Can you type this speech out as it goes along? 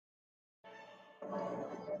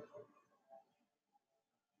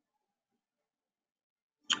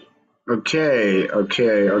Okay.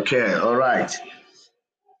 All right.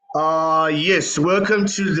 Yes. Welcome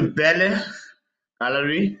to the Belle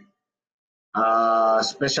Gallery,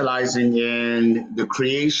 specializing in the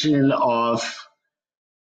creation of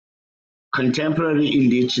contemporary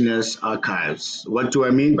indigenous archives. What do I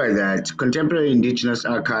mean by that? Contemporary indigenous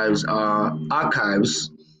archives are archives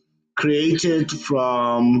created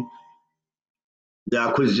from the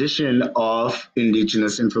acquisition of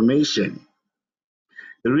indigenous information.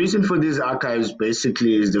 The reason for these archives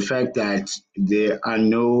basically is the fact that there are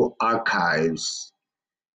no archives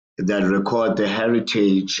that record the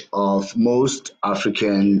heritage of most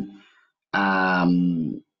African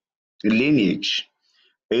um, lineage.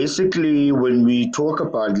 Basically, when we talk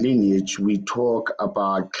about lineage, we talk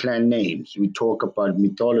about clan names, we talk about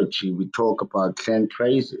mythology, we talk about clan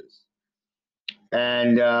praises.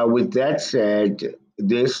 And with that said,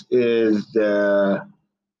 this is the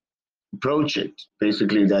project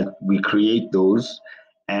basically that we create those.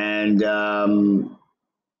 And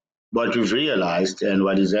what we've realized and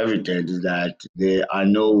what is evident is that there are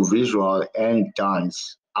no visual and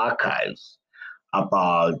dance archives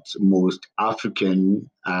about most African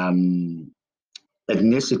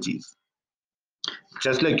ethnicities,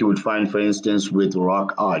 just like you would find, for instance, with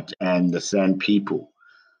rock art and the San people.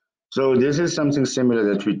 So this is something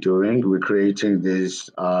similar that we're doing. We're creating these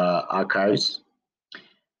archives,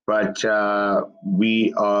 but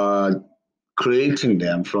we are creating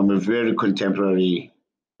them from a very contemporary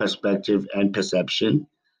perspective and perception.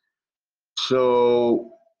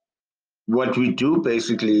 So what we do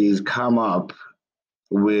basically is come up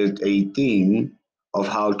with a theme of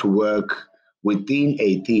how to work within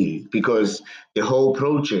a theme, because the whole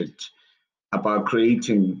project about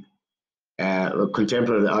creating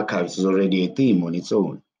contemporary archives is already a theme on its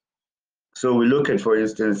own. So we look at, for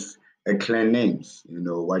instance, clan names. You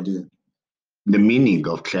know, what is the meaning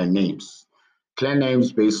of clan names? Clan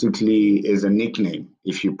names basically is a nickname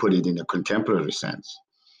if you put it in a contemporary sense.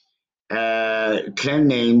 Clan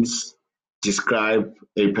names describe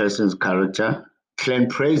a person's character. Clan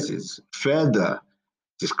praises further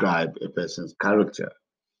describe a person's character.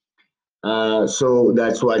 So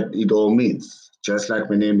that's what it all means. Just like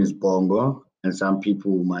my name is Bongo, and some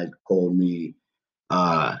people might call me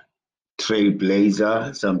uh,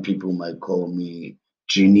 trailblazer, some people might call me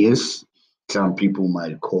genius, some people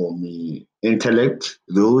might call me intellect.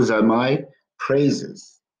 Those are my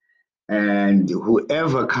praises. And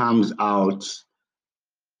whoever comes out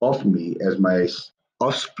of me as my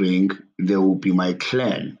offspring, they will be my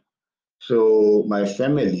clan. So my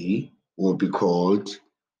family will be called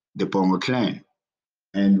the Bongo clan.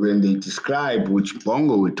 And when they describe which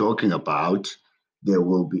Bongo we're talking about, they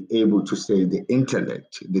will be able to say the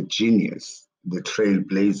intellect, the genius, the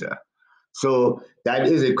trailblazer. So that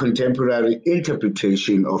is a contemporary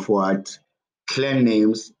interpretation of what clan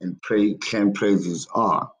names and clan praises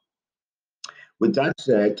are. With that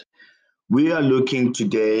said, we are looking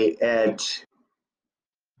today at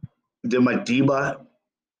the Madiba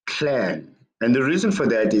clan. And the reason for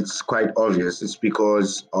that is quite obvious. It's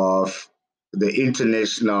because of the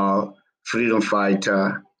international freedom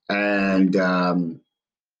fighter and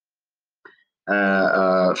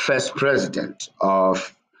first president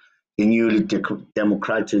of the newly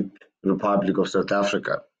democratic Republic of South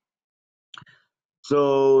Africa.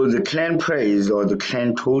 So the clan praise or the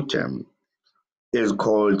clan totem is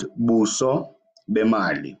called Buso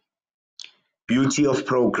Bemali, beauty of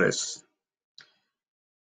progress,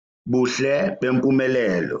 Buhle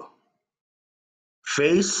Bempumelelo,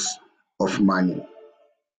 face of money.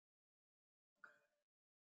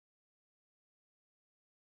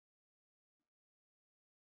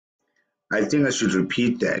 I think I should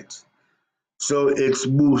repeat that. So it's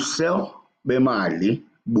Buso Bemali,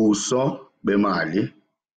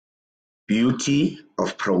 beauty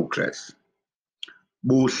of progress.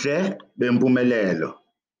 Buhle Bempumelelo,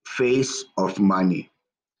 face of money.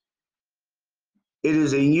 It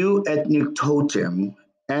is a new ethnic totem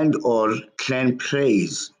and/or clan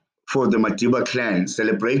praise for the Madiba clan,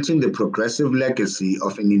 celebrating the progressive legacy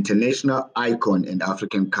of an international icon in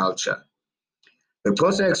African culture. The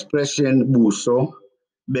Xhosa expression "buso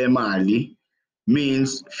bemali"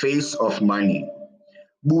 means face of money.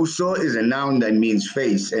 Buso is a noun that means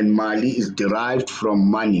face, and mali is derived from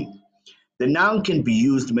money. The noun can be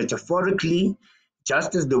used metaphorically,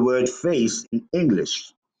 just as the word face in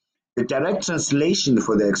English. The direct translation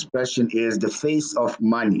for the expression is the face of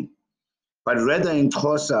money, but rather in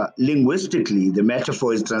Xhosa, linguistically, the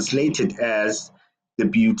metaphor is translated as the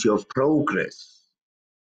beauty of progress.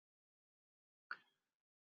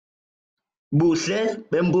 Buhle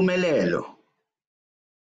bempumelelo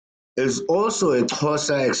is also a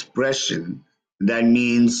Xhosa expression that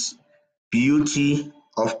means beauty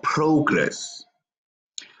of progress.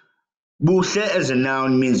 Buhle as a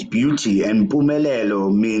noun means beauty and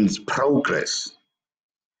mpumelelo means progress.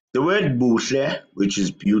 The word buhle, which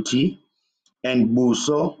is beauty, and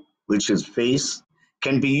buso, which is face,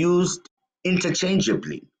 can be used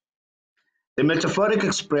interchangeably. The metaphoric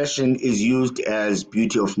expression is used as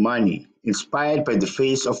beauty of money, inspired by the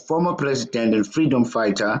face of former president and freedom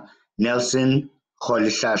fighter Nelson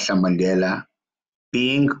Rolihlahla Mandela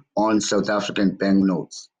being on South African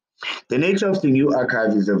banknotes. The nature of the new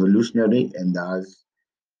archive is evolutionary and thus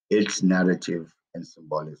its narrative and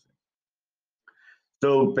symbolism.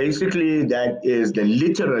 So basically, that is the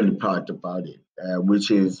literal part about it, which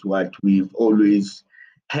is what we've always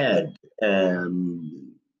had.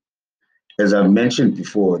 As I've mentioned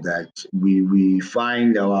before, that we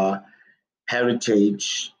find our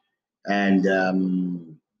heritage and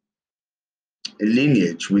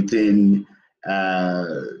lineage within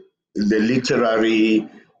the literary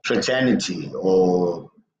fraternity or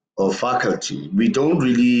faculty. We don't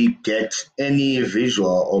really get any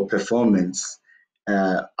visual or performance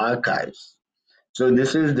archives. So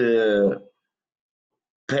this is the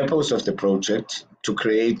purpose of the project to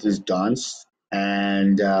create this dance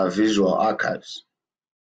and visual archives.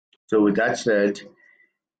 So with that said,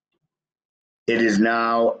 it is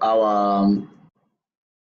now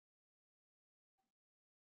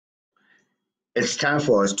it's time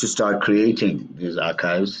for us to start creating these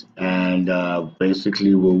archives, and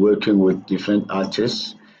basically we're working with different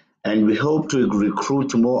artists, and we hope to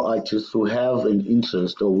recruit more artists who have an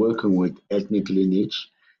interest or working with ethnic lineage,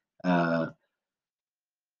 uh,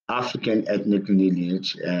 African ethnic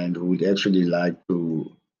lineage, and who would actually like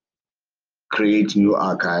to create new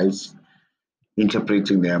archives,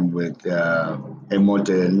 interpreting them with a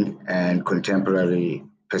modern and contemporary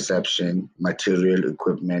perception, material,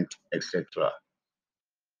 equipment, etc.